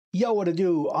Yo, what to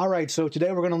do? All right, so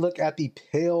today we're going to look at the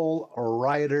Pale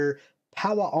Rider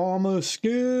Power Armor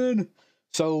skin.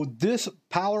 So this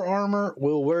power armor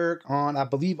will work on, I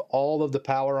believe, all of the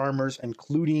power armors,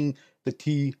 including the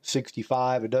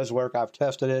T-65. It does work. I've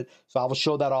tested it, so I will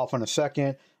show that off in a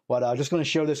second. But I'm just going to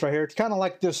show this right here. It's kind of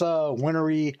like this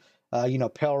wintry,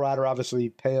 Pale Rider, obviously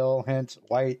pale, hence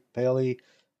white, paley,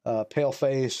 pale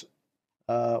face,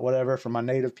 whatever, for my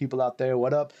native people out there,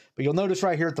 what up? But you'll notice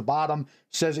right here at the bottom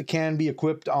says it can be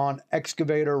equipped on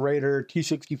Excavator, Raider,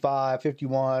 T-65,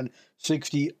 51,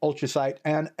 60, Ultrasight,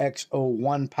 and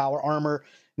X01 power armor.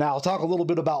 Now, I'll talk a little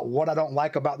bit about what I don't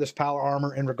like about this power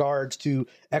armor in regards to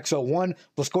X01.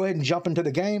 Let's go ahead and jump into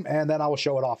the game, and then I will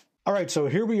show it off. All right, so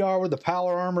here we are with the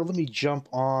power armor. Let me jump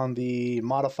on the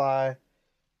modify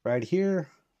right here.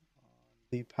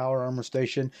 The power armor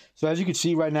station. So as you can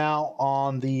see right now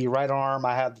on the right arm,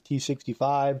 I have the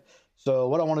T-65. So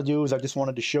what I want to do is I just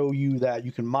wanted to show you that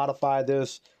you can modify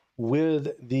this with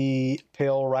the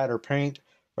Pale Rider paint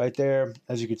right there.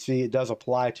 As you can see, it does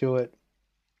apply to it.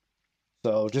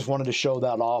 So just wanted to show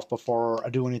that off before I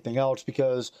do anything else,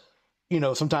 because,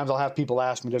 sometimes I'll have people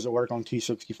ask me, does it work on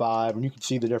T-65? And you can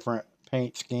see the different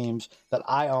paint schemes that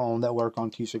I own that work on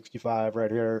T-65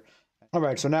 right here. All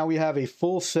right, so now we have a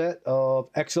full set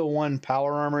of X01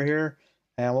 power armor here,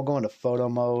 and we'll go into photo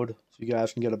mode so you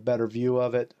guys can get a better view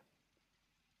of it.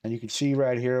 And you can see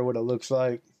right here what it looks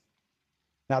like.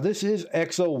 Now this is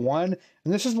X01,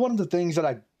 and this is one of the things that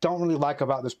I don't really like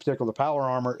about this particular power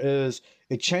armor is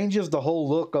it changes the whole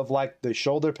look of like the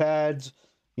shoulder pads,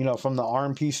 from the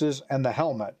arm pieces and the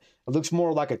helmet. It looks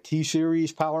more like a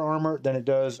T-series power armor than it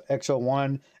does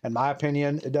X01. In my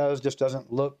opinion, it just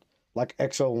doesn't look like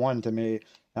X01 to me.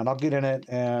 And I'll get in it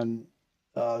and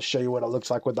show you what it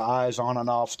looks like with the eyes on and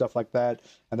off, stuff like that.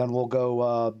 And then we'll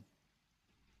go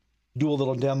do a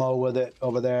little demo with it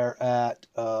over there at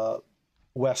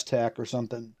West Tech or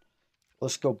something.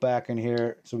 Let's go back in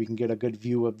here so we can get a good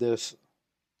view of this.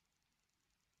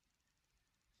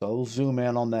 So we'll zoom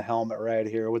in on the helmet right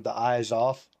here with the eyes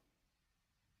off.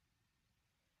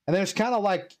 And then it's kind of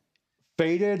like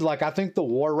faded. Like I think the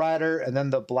War Rider and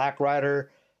then the Black Rider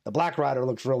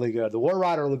looks really good. The War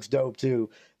Rider looks dope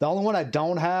too. The only one I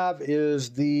don't have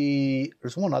is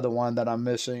there's one other one that I'm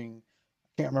missing.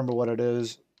 I can't remember what it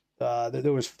is.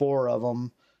 There was 4 of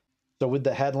them. So with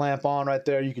the headlamp on right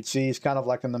there, you can see he's kind of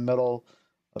like in the middle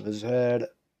of his head.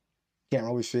 Can't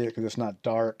really see it because it's not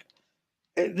dark.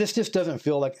 This just doesn't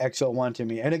feel like X01 to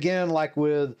me. And again, like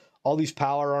with all these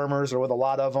power armors or with a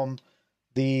lot of them,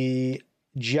 the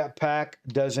jetpack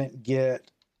doesn't get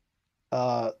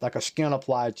like a skin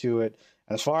applied to it.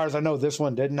 And as far as I know, this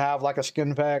one didn't have like a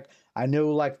skin pack. I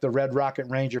knew like the Red Rocket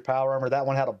Ranger power armor, that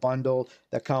one had a bundle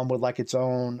that come with like its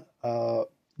own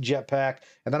jetpack.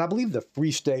 And then I believe the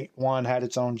Free State one had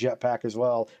its own jetpack as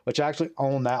well, which I actually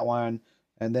own that one.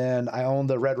 And then I own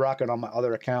the Red Rocket on my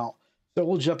other account. So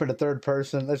we'll jump into third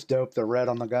person. That's dope, the red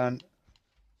on the gun.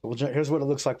 So here's what it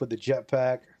looks like with the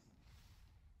jetpack.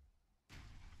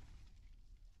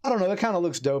 I don't know, it kind of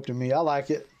looks dope to me. I like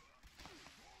it.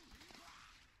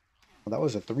 Well, that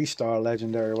was a 3-star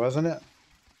legendary, wasn't it?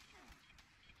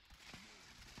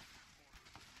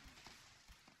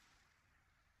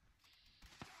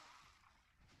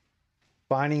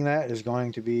 Finding that is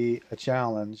going to be a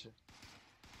challenge.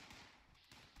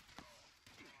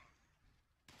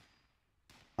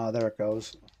 Oh, there it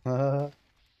goes. But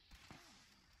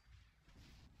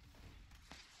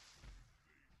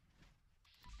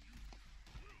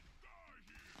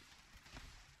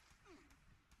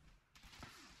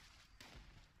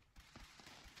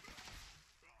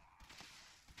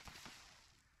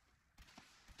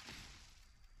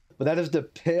that is the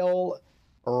Pale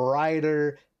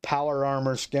Rider power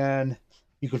armor skin.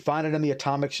 You can find it in the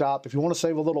Atomic Shop. If you want to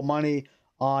save a little money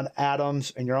on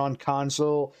atoms and you're on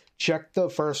console, check the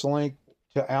first link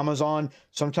to Amazon.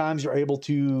 Sometimes you're able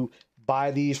to buy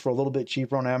these for a little bit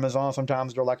cheaper on Amazon.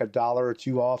 Sometimes they're like $1 or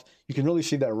 $2 off. You can really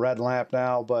see that red lamp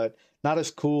now, but not as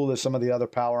cool as some of the other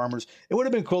power armors. It would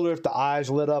have been cooler if the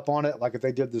eyes lit up on it, like if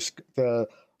they did the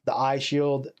eye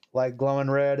shield like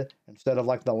glowing red instead of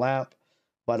like the lamp.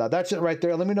 But that's it right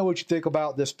there. Let me know what you think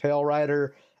about this Pale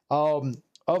Rider. Of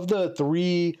the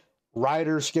 3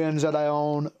 Rider skins that I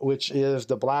own, which is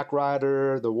the Black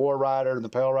Rider, the War Rider, and the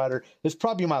Pale Rider, it's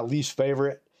probably my least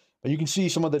favorite. But you can see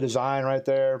some of the design right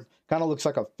there. Kind of looks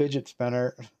like a fidget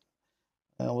spinner.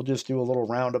 And we'll just do a little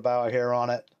roundabout here on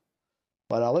it.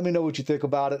 But let me know what you think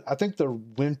about it. I think the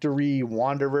Wintry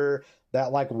Wanderer,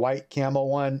 that like white camo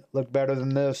one, looked better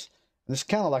than this. And this is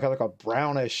kind of like a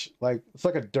brownish, like it's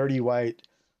like a dirty white,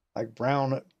 like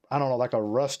brown. I don't know, like a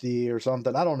rusty or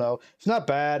something. I don't know. It's not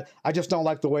bad. I just don't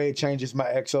like the way it changes my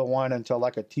X01 into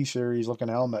like a T-Series looking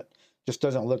helmet. Just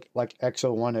doesn't look like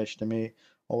X01-ish to me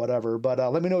or whatever. But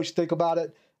let me know what you think about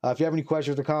it. If you have any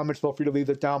questions or comments, feel free to leave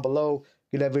it down below.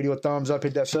 Give that video a thumbs up,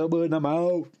 hit that sub button. I'm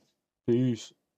out. Peace.